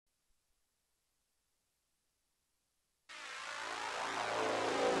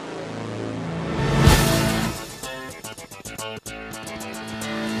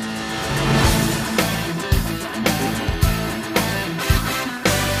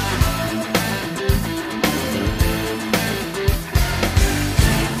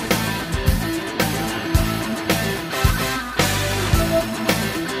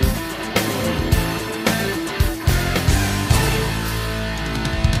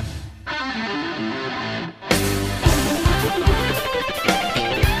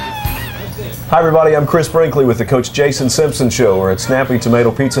Hi everybody, I'm Chris Brinkley with the Coach Jason Simpson Show. We're at Snappy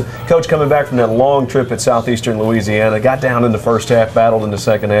Tomato Pizza. Coach coming back from that long trip at southeastern Louisiana, got down in the first half, battled in the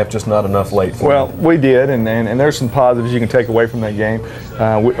second half, just not enough late. Well, we did, and there's some positives you can take away from that game.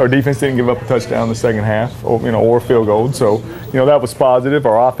 Our defense didn't give up a touchdown in the second half, or a field goal, so that was positive.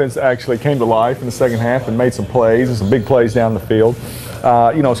 Our offense actually came to life in the second half and made some plays, and some big plays down the field.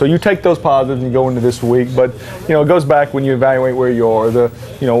 So you take those positives and you go into this week, but it goes back when you evaluate where you are.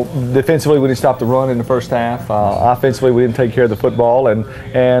 Defensively we didn't stop the run in the first half. Offensively we didn't take care of the football,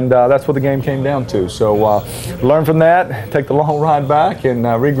 and that's what the game came down to. So learn from that, take the long ride back, and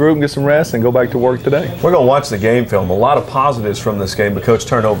regroup and get some rest, and go back to work today. We're going to watch the game film. A lot of positives from this game, but Coach,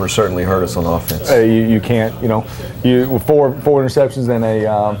 turnovers certainly hurt us on offense. You can't, with four interceptions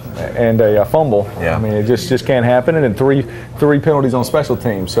and a fumble. Yeah. I mean, it just can't happen, and then three penalties on special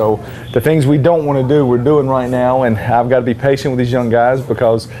teams. So the things we don't want to do, we're doing right now, and I've got to be patient with these young guys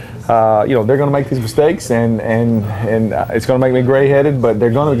because they're going to make these mistakes, and it's going to make me gray-headed, but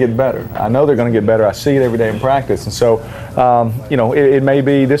they're going to get better. I know they're going to get better. I see it every day in practice, and so it may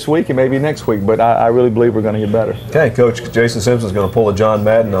be this week, it may be next week, but I really believe we're going to get better. Okay, Coach Jason Simpson's going to pull a John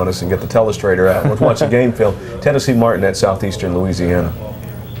Madden on us and get the telestrator out. Let's watch the game film. Tennessee Martin at southeastern Louisiana.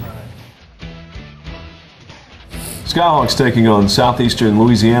 Skyhawks taking on southeastern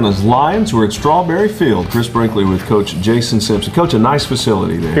Louisiana's Lions. We're at Strawberry Field. Chris Brinkley with Coach Jason Simpson. Coach, a nice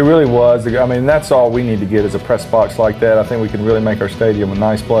facility there. It really was. I mean, that's all we need to get is a press box like that. I think we can really make our stadium a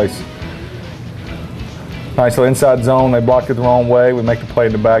nice place. Nice little inside zone. They blocked it the wrong way. We make the play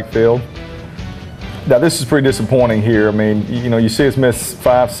in the backfield. Now, this is pretty disappointing here. I mean, you see us miss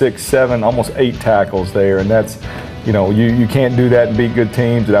 5, 6, 7, almost 8 tackles there, and that's, you can't do that and beat good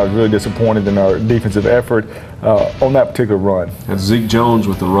teams, and I was really disappointed in our defensive effort on that particular run. That's Zeke Jones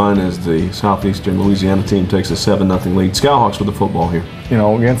with the run as the southeastern Louisiana team takes a 7-0 lead. Skyhawks with the football here.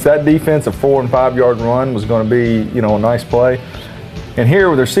 Against that defense, a 4- and 5-yard run was going to be, a nice play. And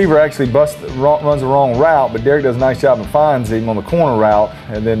here, the receiver actually runs the wrong route, but Derek does a nice job and finds him on the corner route.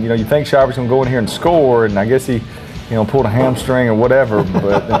 And then, you think Shiver's going to go in here and score, and I guess he, pulled a hamstring or whatever,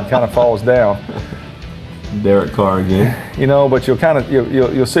 but then he kind of falls down. Derek Carr again. But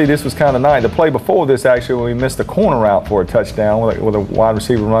you'll see this was kind of nice. The play before this, actually, we missed the corner route for a touchdown with a wide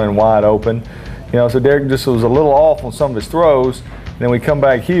receiver running wide open. So Derek just was a little off on some of his throws. Then we come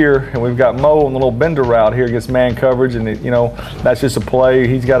back here, and we've got Mo on the little bender route here against man coverage, and that's just a play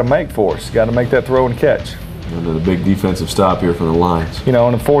he's got to make for us. Got to make that throw and catch. And then a big defensive stop here for the Lions.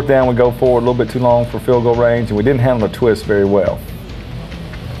 On the fourth down, we go forward a little bit too long for field goal range, and we didn't handle the twist very well.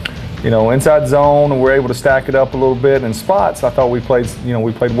 Inside zone, and we're able to stack it up a little bit. In spots, I thought we played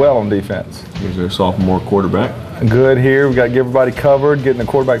well on defense. Here's our sophomore quarterback. Good here. We got to get everybody covered, getting the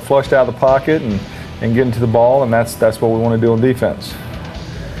quarterback flushed out of the pocket, and getting to the ball, and that's what we want to do on defense.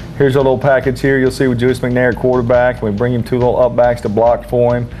 Here's our little package here. You'll see with Julius McNair at quarterback. We bring him 2 little up backs to block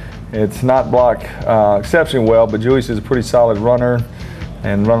for him. It's not blocked exceptionally well, but Julius is a pretty solid runner,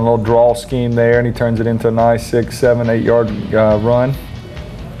 and run a little draw scheme there, and he turns it into a nice 6, 7, 8 yard run.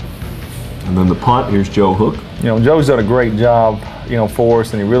 And then the punt, here's Joe Hook. Joe's done a great job, for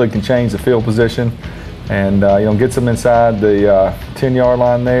us, and he really can change the field position, and gets them inside the 10-yard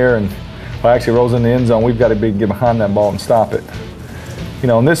line there, and actually rolls in the end zone. We've got to get behind that ball and stop it.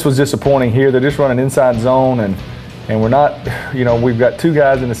 And this was disappointing here. They're just running inside zone, and we're not, we've got 2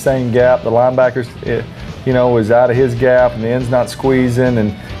 guys in the same gap. The linebacker's, is out of his gap, and the end's not squeezing,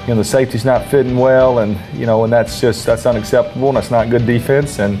 and the safety's not fitting well, and and that's unacceptable, and that's not good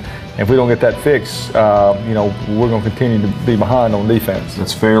defense. And if we don't get that fixed, we're going to continue to be behind on defense.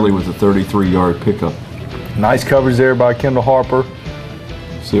 That's Fairley with a 33-yard pickup. Nice coverage there by Kendall Harper.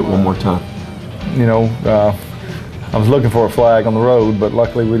 See it one more time. I was looking for a flag on the road, but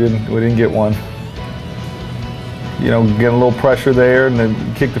luckily we didn't get one. Getting a little pressure there, and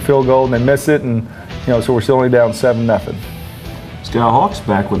then kick the field goal, and they miss it, and so we're still only down 7-0. Skyhawks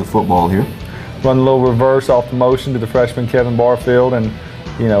back with the football here. Run a little reverse off the motion to the freshman Kevin Barfield, and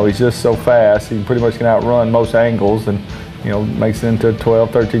he's just so fast. He pretty much can outrun most angles, and makes it into a 12,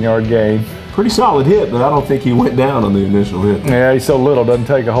 13-yard gain. Pretty solid hit, but I don't think he went down on the initial hit. Yeah, he's so little, doesn't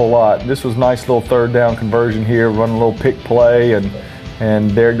take a whole lot. This was a nice little 3rd down conversion here, running a little pick play, and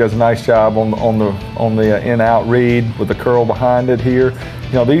Derek does a nice job on the in-out read with the curl behind it here.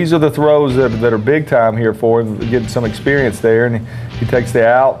 These are the throws that are big time here for him, getting some experience there, and he takes the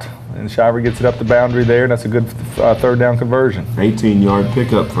out, and Shiver gets it up the boundary there, and that's a good third down conversion. 18-yard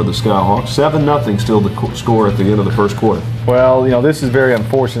pickup for the Skyhawks. 7-0 still the score at the end of the first quarter. Well, this is very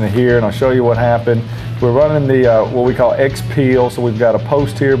unfortunate here, and I'll show you what happened. We're running the what we call X peel, so we've got a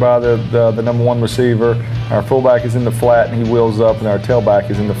post here by the number one receiver. Our fullback is in the flat, and he wheels up, and our tailback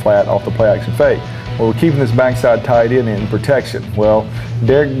is in the flat off the play-action fake. Well, we're keeping this backside tight end in protection. Well,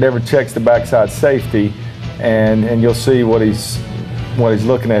 Derek never checks the backside safety, and you'll see what he's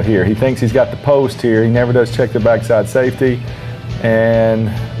looking at here. He thinks he's got the post here. He never does check the backside safety,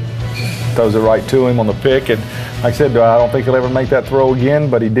 and throws it right to him on the pick. And like I said, I don't think he'll ever make that throw again,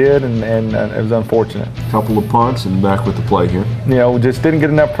 but he did, and it was unfortunate. Couple of punts and back with the play here. Just didn't get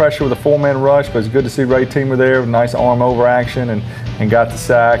enough pressure with a four-man rush, but it's good to see Ray Teamer there with nice arm over action and got the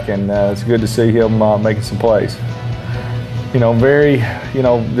sack, and it's good to see him making some plays.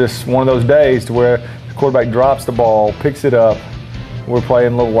 Just one of those days to where the quarterback drops the ball, picks it up. We're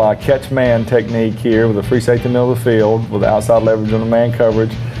playing a little catch-man technique here with a free safety in the middle of the field with the outside leverage on the man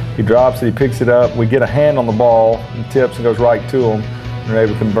coverage. He drops it, he picks it up. We get a hand on the ball, and tips and goes right to him, and we're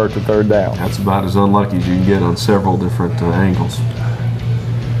able to convert to third down. That's about as unlucky as you can get on several different angles.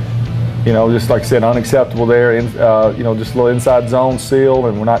 Just like I said, unacceptable there. Just a little inside zone seal,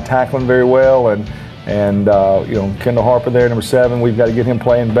 and we're not tackling very well. And Kendall Harper there, number 7, we've got to get him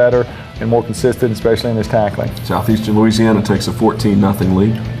playing better and more consistent, especially in his tackling. Southeastern Louisiana takes a 14-0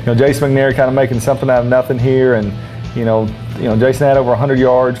 lead. Jason McNair kind of making something out of nothing here, and Jason had over 100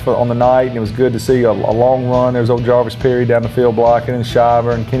 yards on the night, and it was good to see a long run. There's old Jarvis Perry down the field blocking, and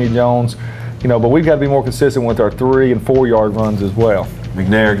Shiver and Kenny Jones. But we've got to be more consistent with our 3- and 4-yard runs as well.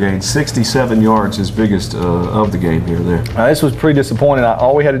 McNair gained 67 yards, his biggest of the game here. This was pretty disappointing.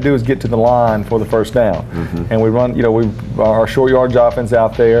 All we had to do was get to the line for the first down, and we run. Our short yardage offense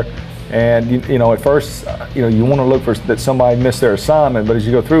out there, and at first, you want to look for that somebody missed their assignment, but as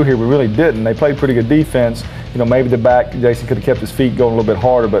you go through here, we really didn't. They played pretty good defense. Maybe the back Jason could have kept his feet going a little bit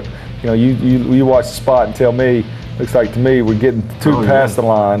harder, but you watch the spot and tell me. Looks like to me we're getting past the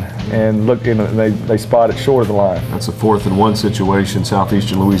line, and look, they spot it short of the line. That's a 4th and 1 situation.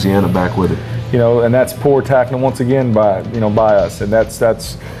 Southeastern Louisiana back with it. And that's poor tackling once again by us, and that's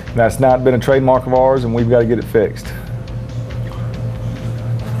not been a trademark of ours, and we've got to get it fixed.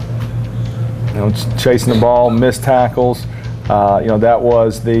 Chasing the ball, missed tackles. That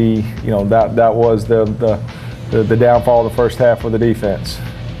was the downfall of the first half for the defense.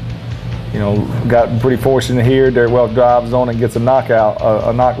 Got pretty fortunate here. Derek Welch drives on and gets a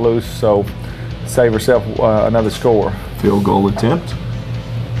knock loose, so save herself another score. Field goal attempt.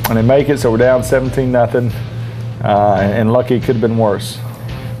 And they make it, so we're down 17-0, and lucky it could have been worse.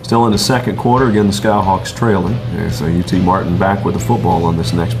 Still in the second quarter, again the Skyhawks trailing. There's UT Martin back with the football on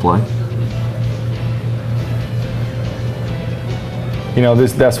this next play.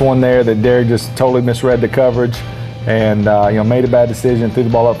 That's one there that Derek just totally misread the coverage. And made a bad decision, threw the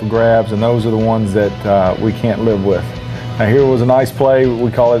ball up for grabs, and those are the ones that we can't live with. Now here was a nice play. We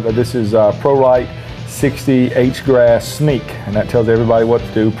call it, this is Pro Right 60 H-grass sneak, and that tells everybody what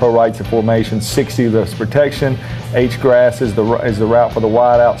to do. Pro Right's a formation, 60 the protection, H-grass is the route for the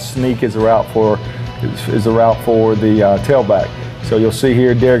wideout, sneak is the route for the tailback. So you'll see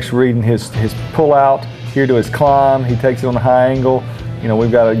here Derek's reading his pull out here to his climb. He takes it on a high angle.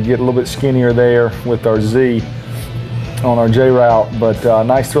 We've got to get a little bit skinnier there with our Z on our J route, but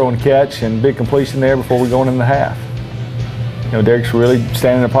nice throw and catch and big completion there before we go into the half. Derek's really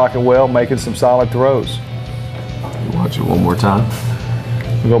standing in the pocket well, making some solid throws. Watch it one more time.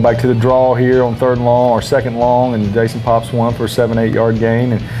 We go back to the draw here on 3rd and long or 2nd long, and Jason pops one for a 7-8 yard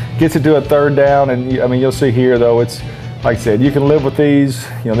gain and gets it to a 3rd down. And you'll see here though, it's like I said, you can live with these.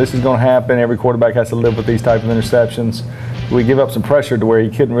 This is going to happen. Every quarterback has to live with these type of interceptions. We give up some pressure to where he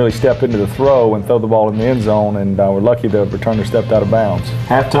couldn't really step into the throw and throw the ball in the end zone, and we're lucky the returner stepped out of bounds.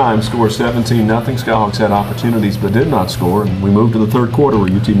 Halftime score 17-0. Skyhawks had opportunities but did not score, and we move to the 3rd quarter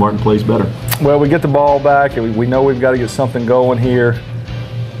where UT Martin plays better. Well, we get the ball back, and we know we've got to get something going here.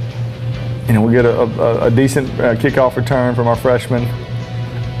 We get a decent kickoff return from our freshman.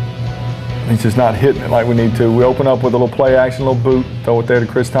 He's just not hitting it like we need to. We open up with a little play action, a little boot, throw it there to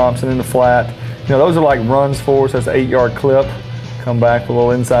Chris Thompson in the flat. Those are like runs for us. That's an 8-yard clip. Come back with a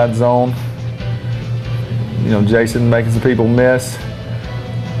little inside zone. Jason making some people miss.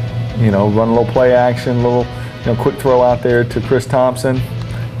 Run a little play action, a little quick throw out there to Chris Thompson.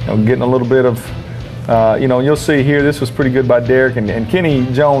 Getting a little bit of, you'll see here this was pretty good by Derek, and Kenny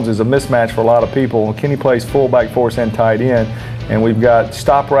Jones is a mismatch for a lot of people. Kenny plays fullback for us and tight end, and we've got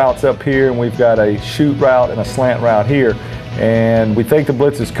stop routes up here, and we've got a shoot route and a slant route here. And we think the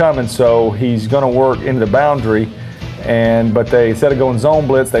blitz is coming, so he's going to work into the boundary, but they, instead of going zone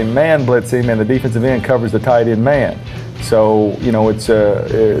blitz, they man blitz him, and the defensive end covers the tight end man. So, you know, it's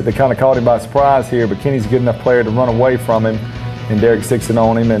they kind of caught him by surprise here, but Kenny's a good enough player to run away from him, and Derek sticks it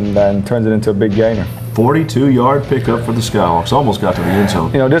on him and turns it into a big gainer. 42-yard pickup for the Skyhawks. Almost got to the end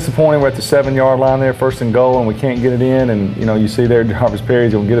zone. You know, disappointing. We're at the 7-yard line there, 1st and goal, and we can't get it in. And, you know, you see there, Jarvis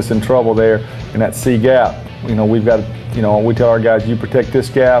Perry's going to get us in trouble there in that C gap. You know, we've got to, you know, we tell our guys, you protect this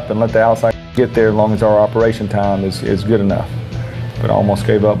gap and let the outside get there as long as our operation time is good enough. But I almost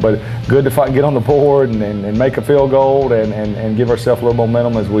gave up. But good to get on the board and make a field goal and give ourselves a little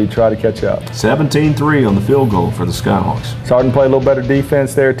momentum as we try to catch up. 17-3 on the field goal for the Skyhawks. Starting to play a little better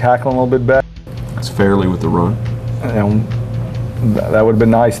defense there, tackling a little bit better. That's fairly with the run. And that would have been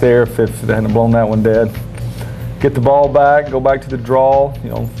nice there if they hadn't blown that one dead. Get the ball back, go back to the draw,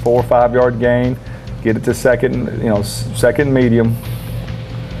 you know, 4 or 5 yard gain, get it to second, you know, second medium.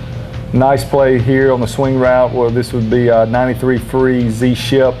 Nice play here on the swing route. Well, this would be a 93 free Z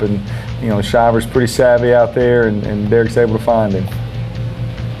ship, and you know, Shiver's pretty savvy out there, and Derek's able to find him.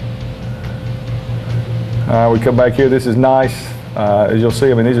 We come back here. This is nice. As you'll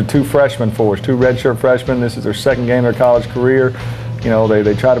see, I mean, these are 2 freshmen for us, 2 redshirt freshmen. This is their 2nd game of their college career. You know,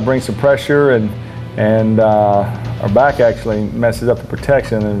 they try to bring some pressure, and our back actually messes up the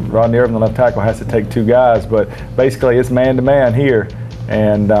protection, and Rodney Irvin, the left tackle, has to take 2 guys. But basically, it's man-to-man here,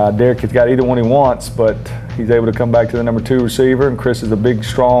 and Derek has got either one he wants, but he's able to come back to the number 2 receiver, and Chris is a big,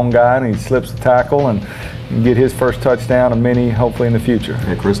 strong guy, and he slips the tackle and get his first touchdown of many, hopefully, in the future.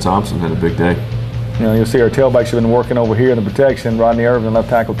 Yeah, Chris Thompson had a big day. You know, you'll see our tailbacks have been working over here in the protection. Rodney Irvin, the left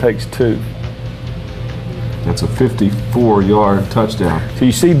tackle, takes 2. That's a 54-yard touchdown. So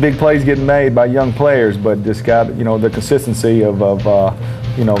you see big plays getting made by young players, but just got, you know, the consistency of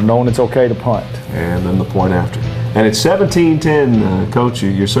you know, knowing it's okay to punt. And then the point after. And it's 17-10, Coach.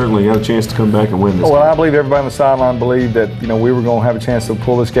 You certainly got a chance to come back and win this game. I believe everybody on the sideline believed that, you know, we were going to have a chance to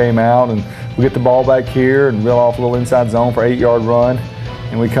pull this game out, and we get the ball back here and reel off a little inside zone for an 8-yard run.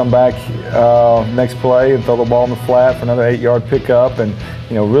 And we come back next play and throw the ball in the flat for another 8-yard pickup, and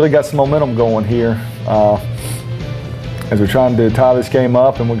you know, really got some momentum going here as we're trying to tie this game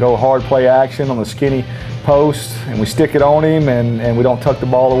up. And we go hard play action on the skinny post, and we stick it on him, and we don't tuck the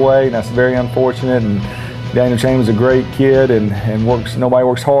ball away, and that's very unfortunate. And Daniel Chambers is a great kid and works. Nobody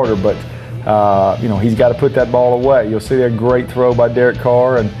works harder, but you know, he's got to put that ball away. You'll see that great throw by Derek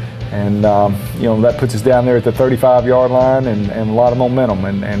Carr, and you know, that puts us down there at the 35-yard line, and a lot of momentum,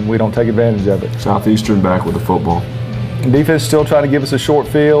 and we don't take advantage of it. Southeastern back with the football. Defense still trying to give us a short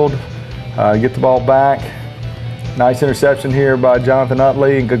field, get the ball back. Nice interception here by Jonathan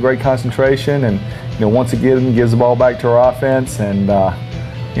Utley, and good, great concentration, and you know, once again gives the ball back to our offense, and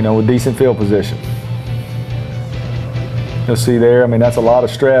you know, with decent field position. You'll see there, I mean, that's a lot of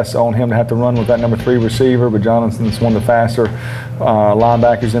stress on him to have to run with that number 3 receiver, but Jonathan's one of the faster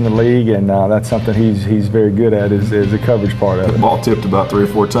linebackers in the league, and that's something he's very good at, is the coverage part of it. The ball tipped about 3 or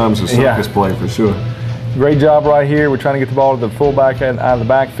 4 times in circus play for sure. Great job right here. We're trying to get the ball to the fullback out of the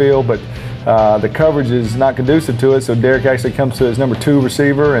backfield, but the coverage is not conducive to it, so Derek actually comes to his number 2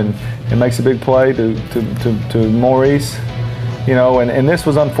 receiver and makes a big play to Maurice. You know, and this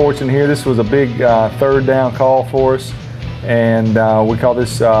was unfortunate here. This was a big 3rd down call for us. And we call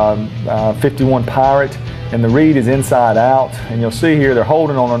this 51 Pirate, and the read is inside out, and you'll see here they're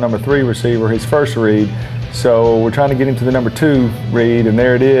holding on our number 3 receiver, his first read, so we're trying to get him to the number 2 read, and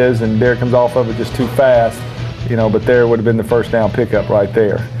there it is, and Derek comes off of it just too fast, you know, but there would have been the 1st down pickup right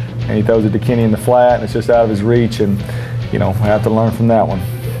there, and he throws it to Kenny in the flat, and it's just out of his reach, and you know, I have to learn from that one.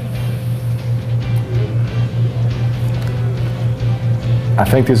 I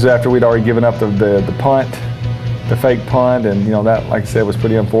think this is after we'd already given up the punt, the fake punt, and you know, that, like I said, was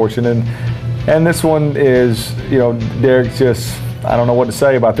pretty unfortunate. And this one is, you know, Derek's just, I don't know what to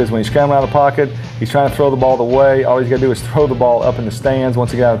say about this. When he's scrambling out of the pocket, he's trying to throw the ball away. All he's got to do is throw the ball up in the stands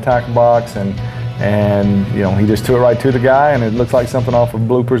once he got out of the tackle box, and you know, he just threw it right to the guy, and it looks like something off of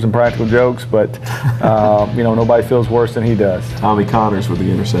bloopers and practical jokes, but you know, nobody feels worse than he does. Tommy Connors with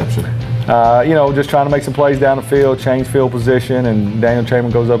the interception. You know, just trying to make some plays down the field, change field position, and Daniel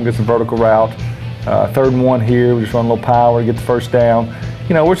Chamberlain goes up and gets a vertical route. 3rd and 1 here. We just run a little power to get the 1st down.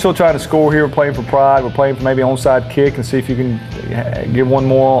 You know, we're still trying to score here. We're playing for pride. We're playing for maybe an onside kick and see if you can get one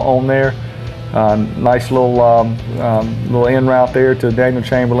more on there. Nice little in route there to Daniel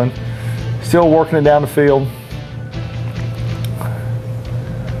Chamberlain. Still working it down the field.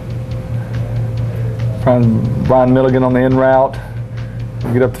 Brian Milligan on the in route.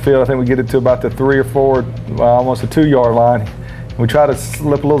 We get up the field. I think we get it to about the 3 or 4, almost a 2-yard line. We try to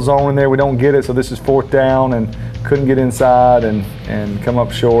slip a little zone in there. We don't get it, so this is 4th down, and couldn't get inside and come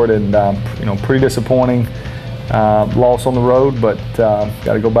up short, and you know, pretty disappointing. loss on the road, but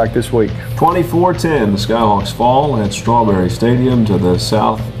got to go back this week. 24-10, the Skyhawks fall at Strawberry Stadium to the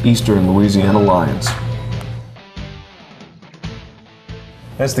Southeastern Louisiana Lions.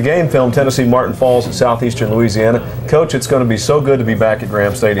 That's the game film, Tennessee Martin Falls at Southeastern Louisiana. Coach, it's going to be so good to be back at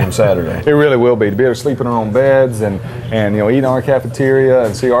Graham Stadium Saturday. It really will be. To be able to sleep in our own beds and eat in our cafeteria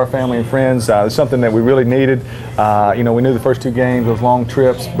and see our family and friends. It's something that we really needed. We knew the first 2 games, those long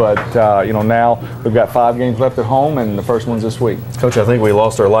trips, but now we've got 5 games left at home, and the first one's this week. Coach, I think we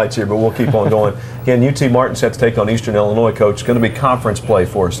lost our lights here, but we'll keep on going. Again, UT Martin set to take on Eastern Illinois, Coach. It's going to be conference play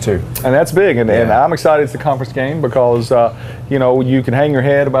for us, too. And that's big, and I'm excited it's the conference game because, you can hang your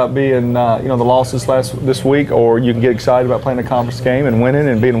head about being, the losses this week, or you can get excited about playing a conference game and winning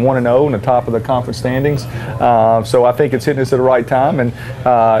and being 1-0 in the top of the conference standings. So I think it's hitting us at the right time, and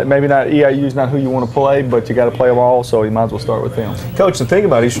maybe not EIU's not who you want to play, but you got to play them all, so you might as well start with them. Coach, the thing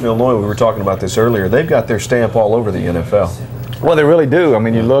about Eastern Illinois, we were talking about this earlier, they've got their stamp all over the NFL. Well, they really do. I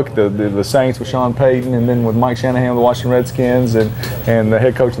mean, you look the Saints with Sean Payton, and then with Mike Shanahan with the Washington Redskins, and the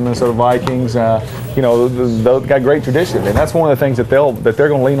head coach of the Minnesota Vikings. They've got great tradition, and that's one of the things that they're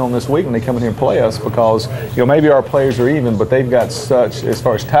going to lean on this week when they come in here and play us, because maybe our players are even, but they've got such, as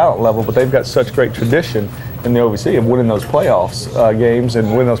far as talent level, but they've got such great tradition in the OVC of winning those playoffs games and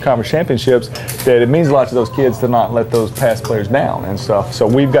winning those conference championships, that it means a lot to those kids to not let those past players down and stuff. So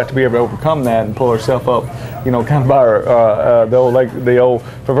we've got to be able to overcome that and pull ourselves up, kind of by our the old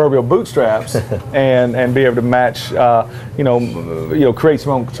proverbial bootstraps, and be able to match, create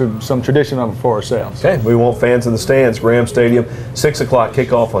some tradition of it for ourselves. Okay, we want fans in the stands. Graham Stadium, 6 o'clock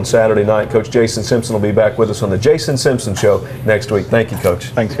kickoff on Saturday night. Coach Jason Simpson will be back with us on the Jason Simpson Show next week. Thank you, Coach.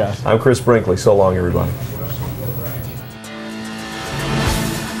 Thanks, guys. I'm Chris Brinkley. So long, everybody.